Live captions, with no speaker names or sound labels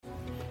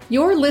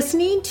You're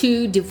listening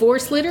to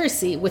Divorce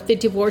Literacy with the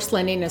Divorce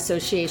Lending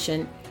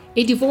Association,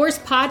 a divorce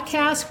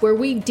podcast where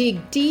we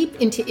dig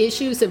deep into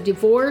issues of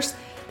divorce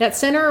that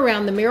center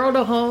around the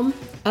marital home,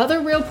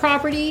 other real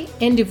property,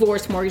 and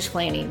divorce mortgage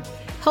planning,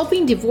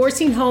 helping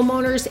divorcing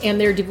homeowners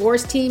and their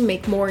divorce team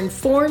make more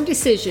informed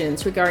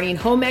decisions regarding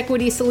home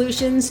equity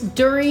solutions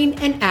during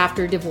and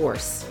after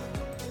divorce.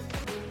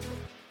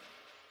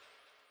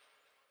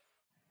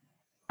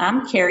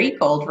 I'm Carri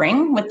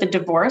Goldring with the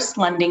Divorce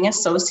Lending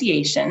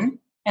Association,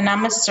 and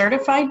I'm a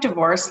certified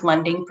divorce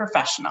lending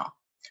professional,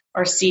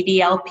 or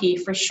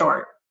CDLP for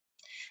short.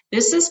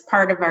 This is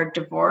part of our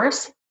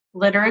divorce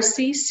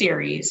literacy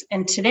series,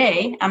 and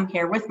today I'm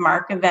here with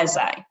Mark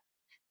Ivezaj.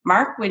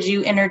 Mark, would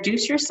you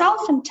introduce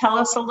yourself and tell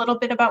us a little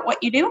bit about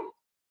what you do?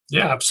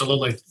 Yeah,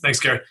 absolutely. Thanks,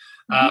 Carri.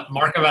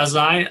 Mark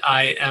Ivezaj.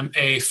 I am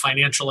a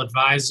financial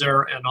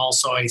advisor and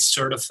also a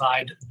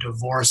certified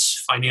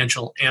divorce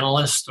financial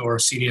analyst, or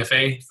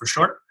CDFA for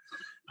short.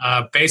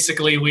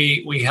 Basically,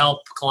 we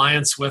help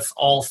clients with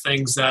all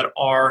things that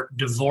are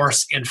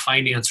divorce and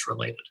finance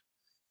related.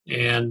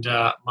 And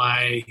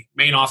my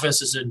main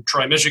office is in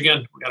Troy,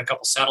 Michigan. We got a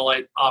couple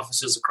satellite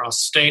offices across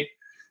the state.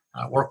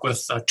 I work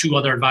with two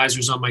other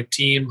advisors on my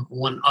team,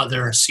 one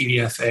other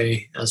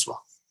CDFA as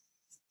well.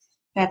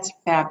 That's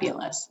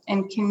fabulous.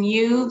 And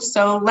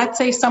so let's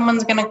say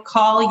someone's going to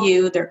call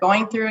you, they're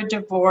going through a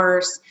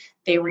divorce,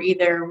 they were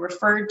either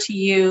referred to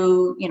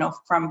you,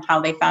 from how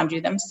they found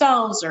you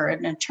themselves, or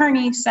an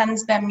attorney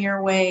sends them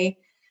your way.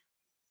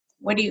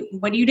 What do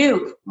you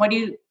do? What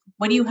do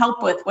you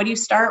help with? What do you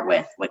start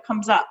with? What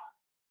comes up?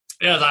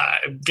 Yeah,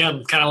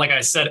 again, kind of like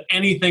I said,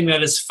 anything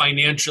that is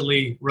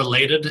financially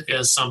related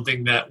is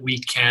something that we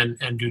can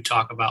and do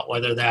talk about,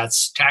 whether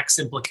that's tax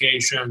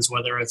implications,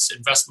 whether it's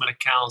investment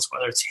accounts,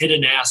 whether it's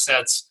hidden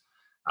assets.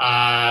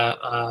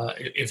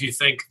 If you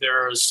think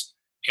there's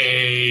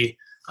a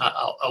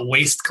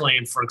waste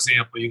claim, for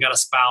example, you got a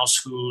spouse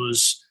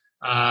who's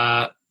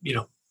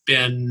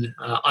been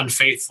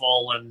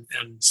unfaithful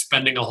and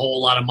spending a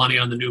whole lot of money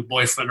on the new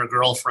boyfriend or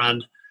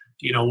girlfriend,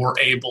 we're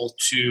able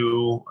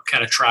to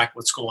kind of track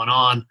what's going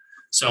on.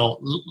 So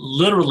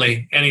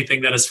literally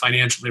anything that is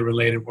financially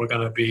related, we're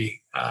going to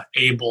be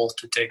able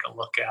to take a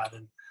look at.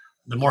 And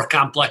the more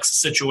complex the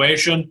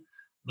situation,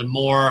 the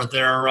more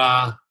there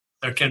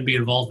can be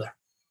involved there.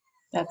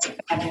 That's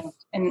fabulous.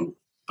 And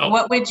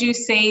what would you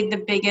say the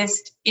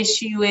biggest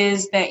issue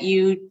is that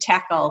you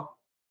tackle?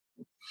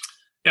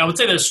 Yeah, I would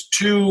say there's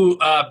two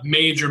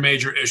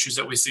major issues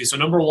that we see. So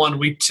number one,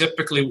 we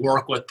typically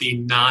work with the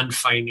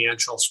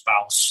non-financial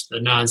spouse, the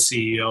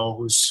non-CEO,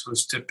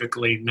 who's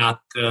typically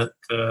not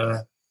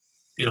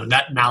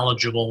not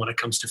knowledgeable when it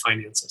comes to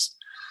finances.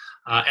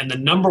 And the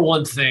number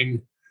one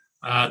thing,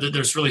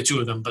 there's really two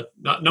of them, but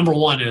number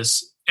one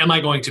is, am I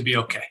going to be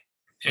okay?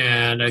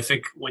 And I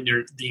think when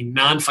you're the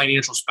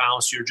non-financial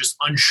spouse, you're just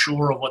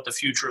unsure of what the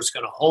future is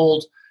going to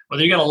hold.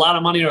 Whether you got a lot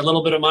of money or a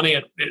little bit of money,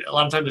 a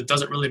lot of times it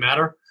doesn't really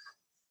matter,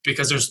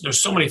 because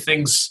there's so many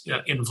things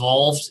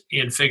involved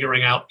in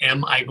figuring out,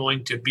 am I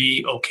going to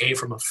be okay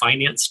from a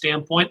finance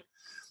standpoint?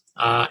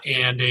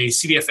 And a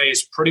CDFA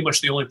is pretty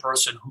much the only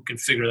person who can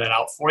figure that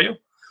out for you.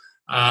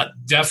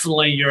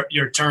 Definitely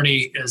your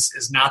attorney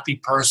is not the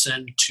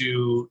person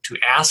to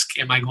ask,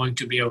 am I going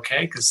to be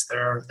okay? Because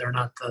they're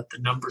not the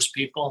numbers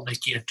people, and they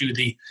can't do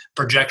the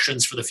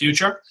projections for the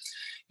future.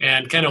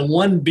 And kind of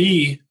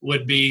 1B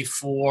would be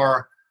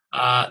for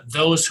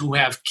those who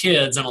have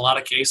kids. In a lot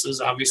of cases,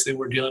 obviously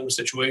we're dealing with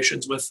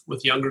situations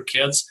with younger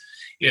kids.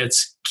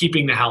 It's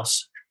keeping the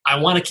house. I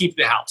want to keep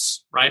the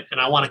house, right? And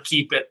I want to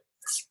keep it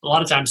a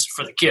lot of times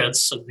for the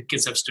kids, so the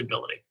kids have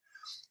stability.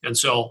 And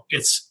so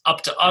it's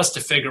up to us to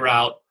figure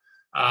out,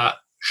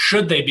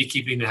 should they be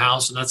keeping the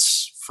house? And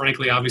that's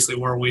frankly, obviously,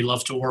 where we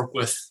love to work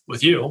with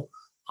you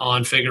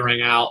on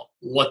figuring out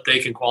what they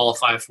can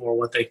qualify for,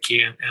 what they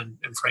can't, and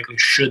frankly,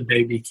 should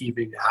they be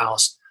keeping the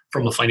house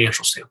from a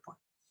financial standpoint?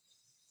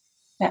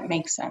 That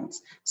makes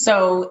sense.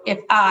 So if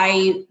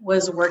I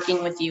was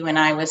working with you and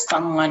I was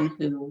someone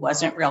who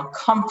wasn't real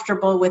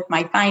comfortable with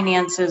my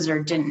finances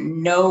or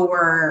didn't know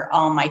where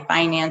all my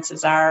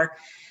finances are,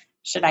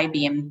 should I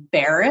be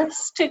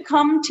embarrassed to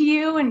come to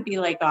you and be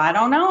like, oh, I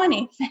don't know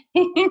anything?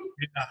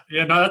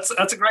 That's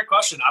a great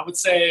question. I would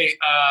say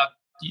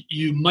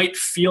you might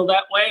feel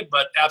that way,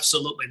 but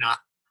absolutely not.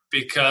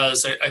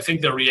 Because I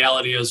think the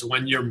reality is,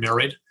 when you're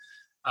married,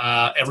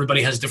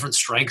 everybody has different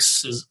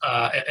strengths,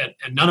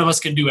 and none of us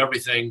can do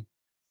everything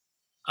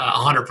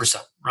 100%,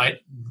 right?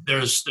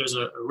 There's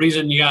a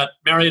reason you got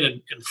married,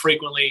 and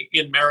frequently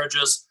in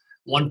marriages,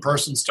 one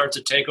person starts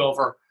to take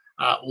over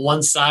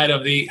one side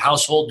of the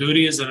household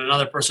duties, and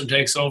another person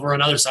takes over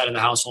another side of the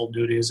household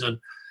duties. And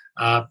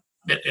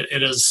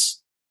it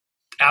is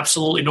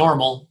absolutely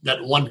normal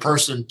that one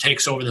person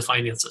takes over the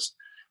finances.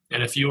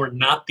 And if you are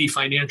not the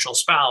financial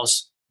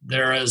spouse,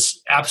 there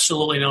is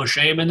absolutely no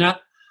shame in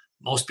that.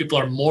 Most people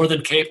are more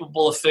than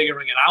capable of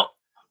figuring it out.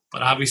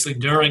 But obviously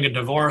during a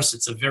divorce,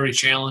 it's a very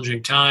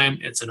challenging time.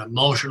 It's an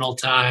emotional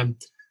time.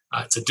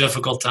 It's a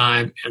difficult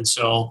time. And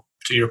so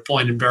to your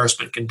point,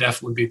 embarrassment can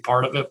definitely be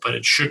part of it, but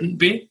it shouldn't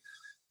be.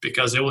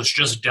 because it was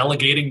just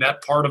delegating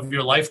that part of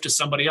your life to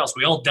somebody else.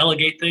 We all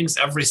delegate things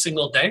every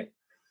single day,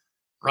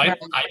 right?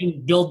 I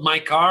didn't build my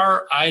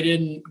car. I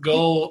didn't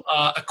go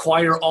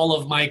acquire all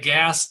of my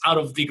gas out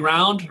of the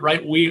ground,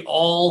 right? We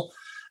all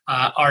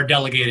are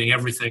delegating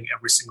everything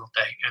every single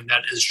day. And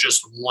that is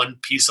just one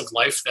piece of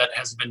life that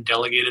has been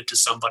delegated to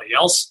somebody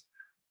else.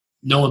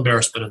 No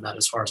embarrassment in that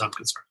as far as I'm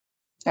concerned.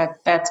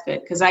 That's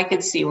good, because I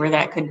could see where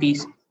that could be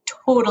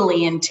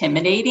totally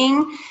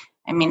intimidating.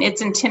 I mean,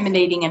 it's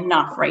intimidating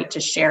enough, right, to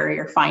share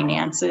your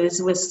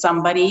finances with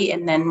somebody.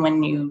 And then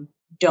when you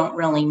don't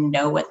really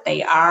know what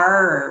they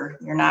are, or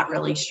you're not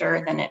really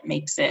sure, then it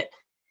makes it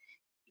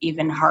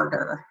even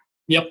harder.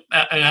 Yep,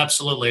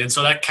 absolutely. And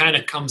so that kind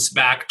of comes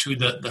back to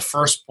the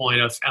first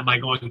point of, am I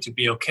going to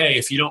be okay?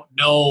 If you don't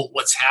know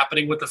what's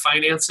happening with the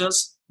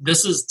finances,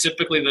 this is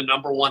typically the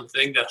number one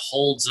thing that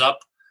holds up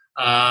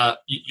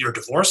your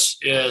divorce.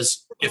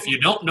 Is if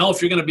you don't know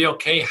if you're going to be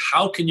okay,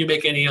 how can you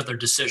make any other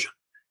decision?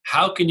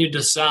 How can you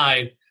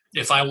decide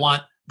if I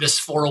want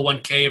this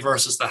 401k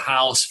versus the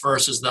house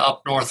versus the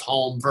up north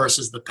home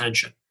versus the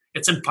pension?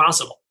 It's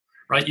impossible,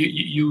 right?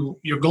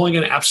 You're going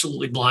in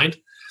absolutely blind,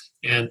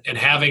 and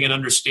having an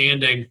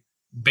understanding,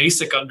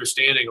 basic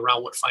understanding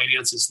around what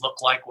finances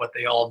look like, what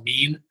they all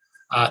mean.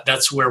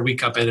 That's where we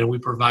come in, and we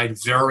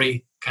provide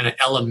very kind of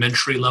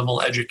elementary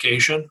level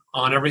education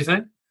on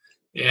everything.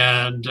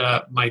 And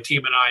my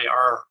team and I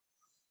are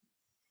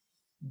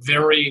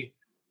very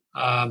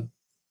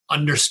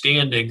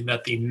understanding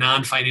that the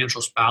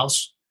non-financial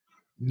spouse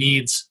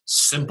needs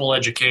simple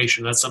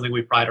education. That's something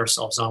we pride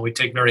ourselves on. We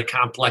take very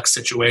complex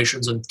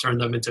situations and turn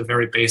them into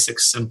very basic,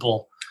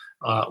 simple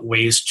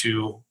ways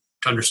to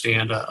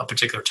understand a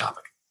particular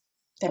topic.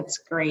 That's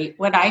great.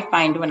 What I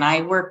find when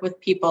I work with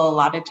people, a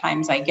lot of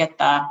times I get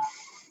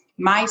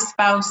my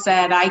spouse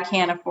said I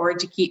can't afford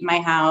to keep my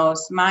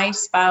house. My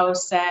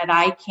spouse said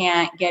I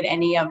can't get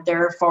any of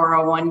their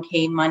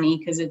 401k money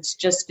because it's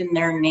just in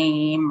their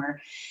name,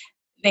 or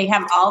they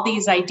have all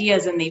these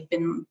ideas and they've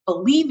been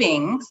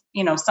believing,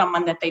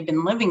 someone that they've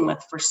been living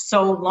with for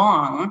so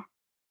long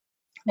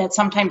that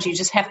sometimes you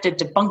just have to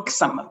debunk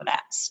some of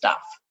that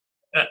stuff.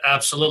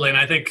 Absolutely. And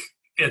I think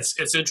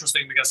it's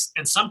interesting because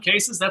in some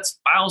cases that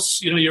spouse,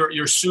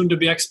 your soon to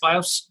be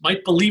ex-spouse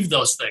might believe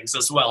those things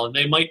as well. And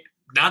they might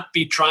not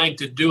be trying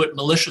to do it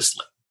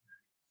maliciously.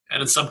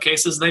 And in some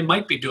cases they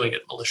might be doing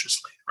it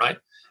maliciously, right?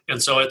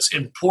 And so it's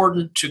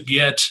important to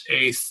get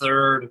a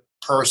third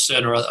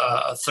person or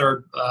a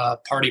third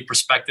party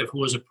perspective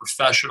who is a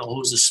professional,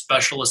 who is a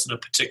specialist in a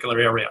particular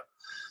area.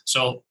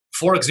 So,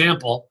 for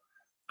example,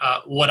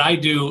 what I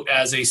do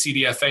as a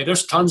CDFA,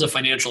 there's tons of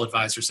financial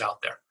advisors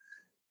out there,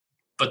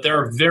 but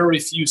there are very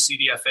few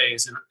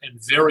CDFAs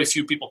and very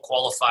few people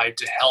qualified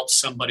to help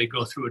somebody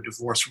go through a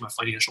divorce from a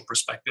financial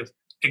perspective,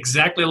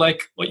 exactly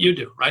like what you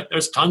do, right?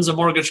 There's tons of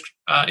mortgage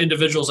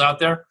individuals out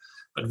there,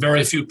 but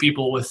very few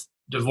people with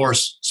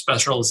divorce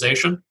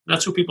specialization.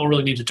 That's who people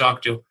really need to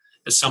talk to,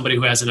 is somebody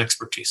who has an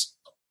expertise.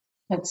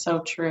 That's so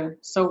true.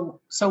 So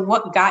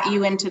what got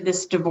you into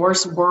this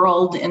divorce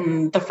world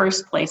in the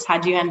first place?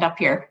 How'd you end up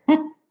here?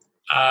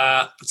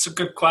 It's a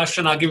good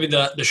question. I'll give you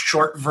the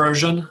short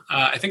version.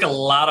 I think a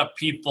lot of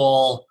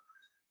people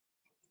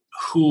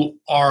who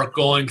are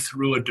going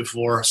through a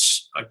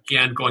divorce,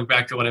 again, going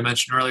back to what I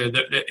mentioned earlier,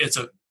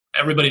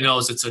 everybody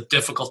knows it's a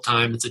difficult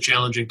time. It's a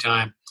challenging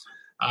time.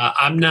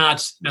 I'm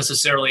not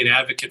necessarily an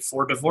advocate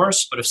for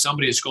divorce, but if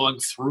somebody is going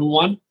through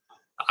one,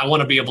 I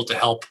want to be able to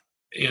help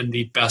in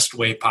the best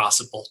way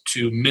possible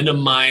to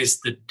minimize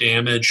the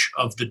damage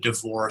of the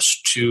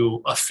divorce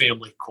to a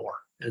family core.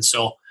 And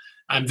so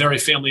I'm very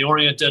family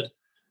oriented.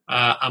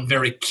 I'm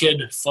very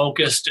kid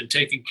focused and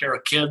taking care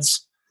of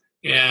kids.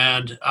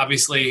 And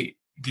obviously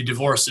the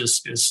divorce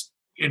is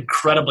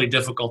incredibly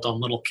difficult on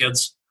little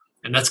kids.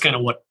 And that's kind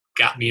of what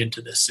got me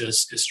into this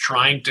is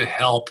trying to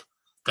help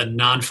the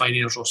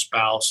non-financial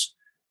spouse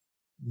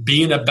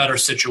be in a better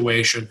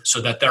situation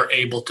so that they're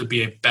able to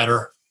be a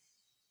better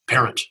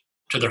parent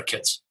to their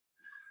kids,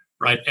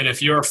 right? And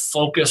if you're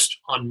focused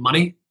on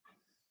money,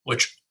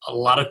 which a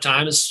lot of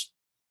times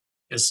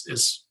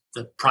is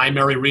the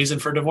primary reason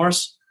for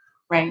divorce,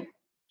 right?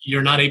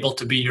 You're not able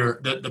to be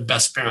the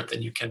best parent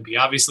that you can be.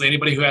 Obviously,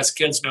 anybody who has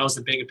kids knows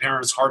that being a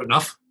parent is hard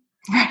enough,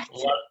 right.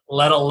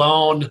 let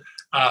alone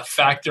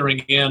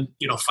factoring in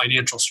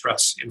financial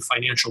stress and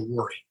financial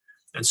worry.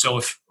 And so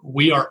if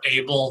we are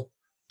able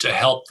to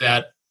help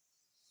that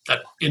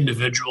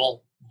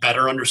individual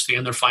better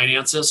understand their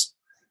finances,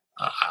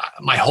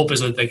 my hope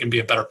is that they can be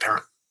a better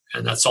parent.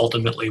 And that's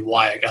ultimately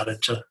why I got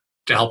into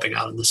helping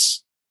out in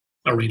this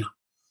arena.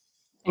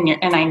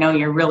 And I know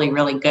you're really,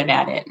 really good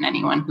at it. And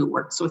anyone who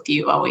works with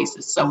you always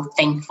is so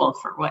thankful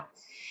for what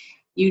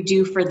you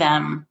do for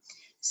them.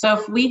 So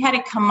if we had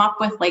to come up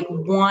with like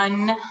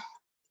one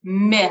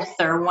myth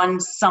or one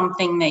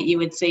something that you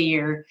would say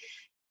you're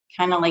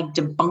kind of like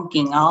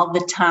debunking all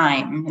the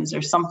time, is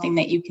there something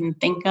that you can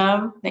think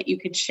of that you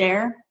could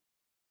share?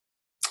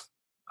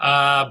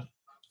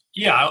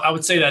 Yeah, I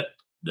would say that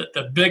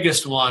the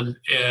biggest one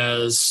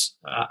is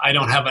I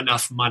don't have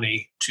enough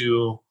money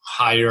to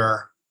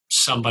hire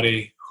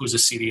somebody who's a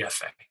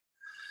CDFA.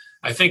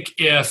 I think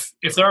if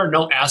there are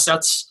no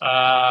assets,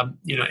 and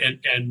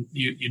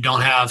you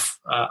don't have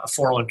a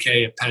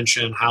 401k, a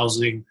pension,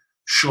 housing,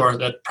 sure,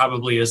 that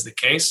probably is the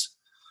case.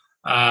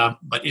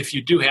 But if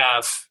you do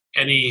have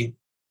any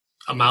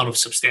amount of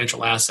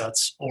substantial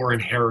assets or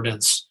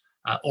inheritance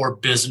or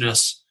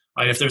business,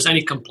 right? If there's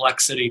any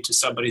complexity to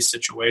somebody's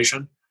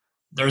situation,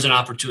 there's an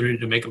opportunity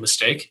to make a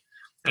mistake.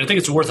 And I think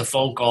it's worth a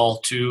phone call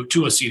to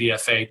a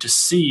CDFA to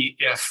see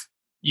if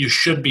you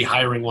should be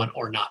hiring one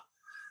or not.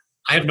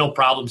 I have no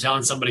problem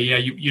telling somebody, yeah,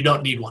 you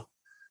don't need one.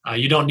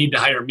 You don't need to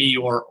hire me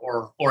or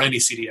any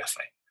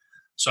CDFA.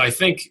 So I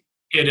think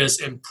it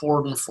is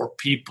important for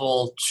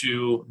people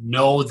to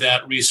know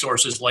that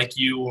resources like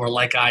you or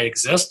like I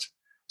exist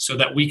so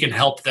that we can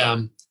help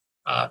them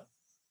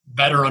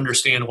better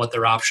understand what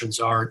their options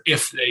are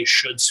if they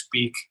should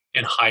speak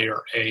and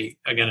hire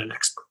an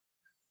expert.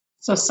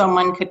 So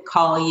someone could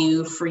call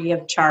you free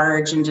of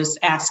charge and just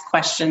ask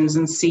questions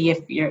and see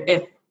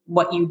if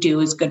what you do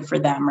is good for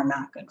them or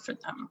not good for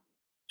them.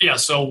 Yeah,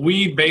 so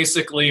we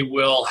basically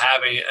will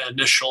have an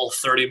initial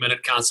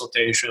 30-minute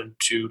consultation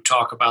to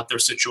talk about their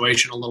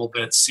situation a little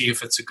bit, see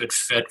if it's a good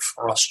fit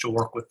for us to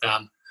work with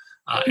them,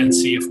 and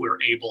see if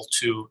we're able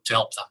to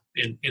help them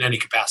in any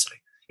capacity.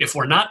 If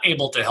we're not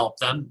able to help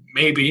them,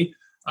 maybe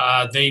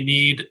they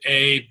need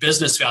a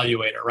business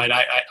valuator, right?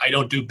 I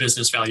don't do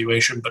business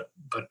valuation, but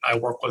I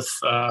work with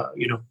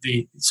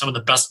some of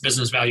the best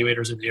business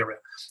valuators in the area.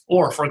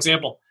 Or, for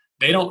example,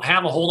 they don't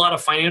have a whole lot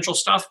of financial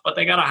stuff, but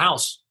they got a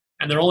house.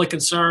 And their only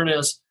concern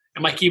is,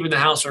 am I keeping the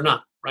house or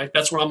not, right?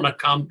 That's where I'm going to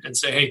come and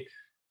say, hey,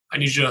 I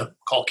need you to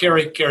call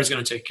Carri. Carri's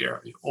going to take care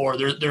of you. Or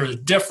there's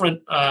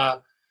different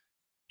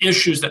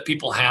issues that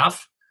people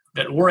have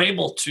that we're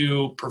able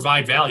to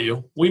provide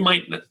value. We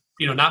might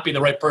not be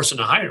the right person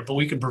to hire, but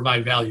we can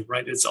provide value,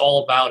 right? It's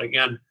all about,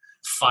 again,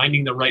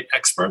 finding the right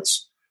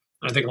experts.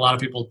 And I think a lot of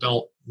people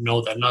don't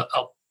know that.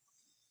 I'll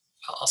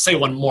say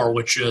one more,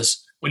 which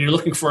is when you're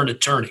looking for an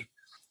attorney,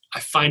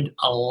 I find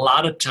a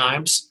lot of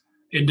times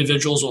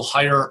individuals will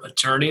hire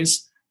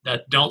attorneys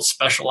that don't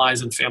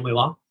specialize in family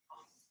law,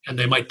 and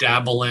they might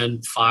dabble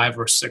in 5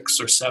 or 6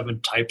 or 7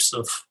 types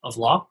of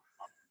law.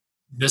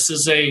 This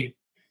is a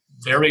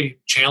very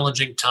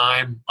challenging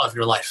time of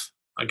your life.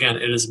 Again,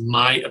 it is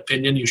my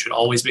opinion. You should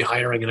always be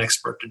hiring an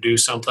expert to do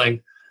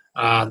something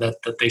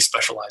that they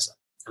specialize in.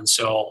 And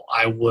so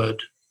I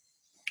would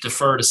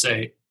defer to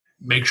say,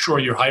 make sure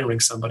you're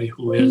hiring somebody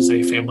who is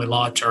a family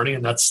law attorney,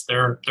 and that's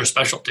their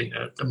specialty.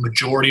 The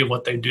majority of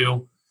what they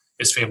do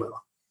is family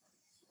law.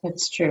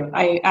 It's true.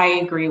 I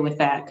agree with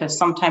that, because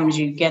sometimes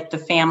you get the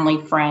family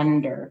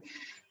friend or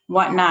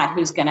whatnot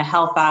who's going to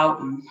help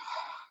out, and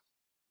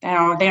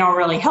they don't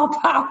really help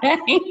out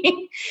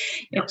any.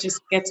 It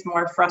just gets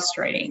more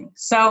frustrating.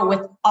 So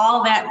with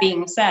all that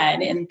being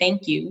said, and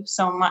thank you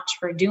so much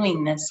for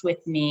doing this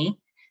with me,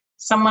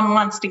 someone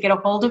wants to get a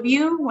hold of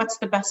you, what's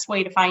the best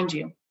way to find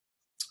you?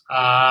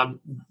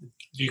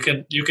 You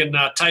can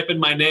type in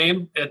my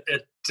name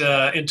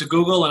into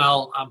Google, and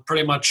I'm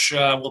pretty much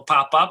will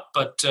pop up.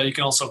 But you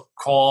can also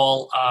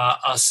call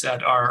us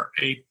at our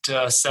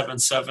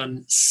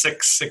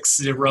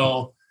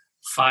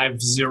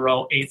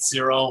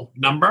 877-660-5080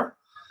 number.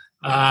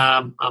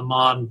 I'm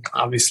on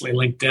obviously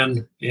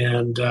LinkedIn,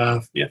 and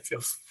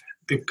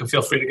people can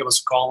feel free to give us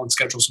a call and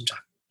schedule some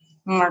time.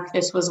 Mark,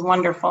 this was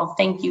wonderful.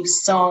 Thank you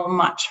so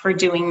much for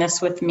doing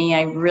this with me.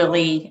 I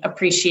really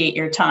appreciate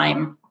your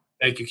time.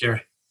 Thank you,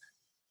 Carri.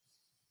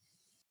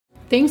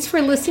 Thanks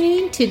for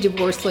listening to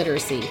Divorce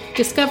Literacy.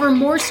 Discover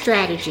more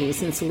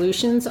strategies and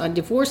solutions on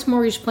divorce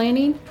mortgage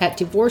planning at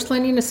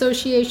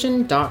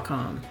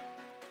divorcelendingassociation.com.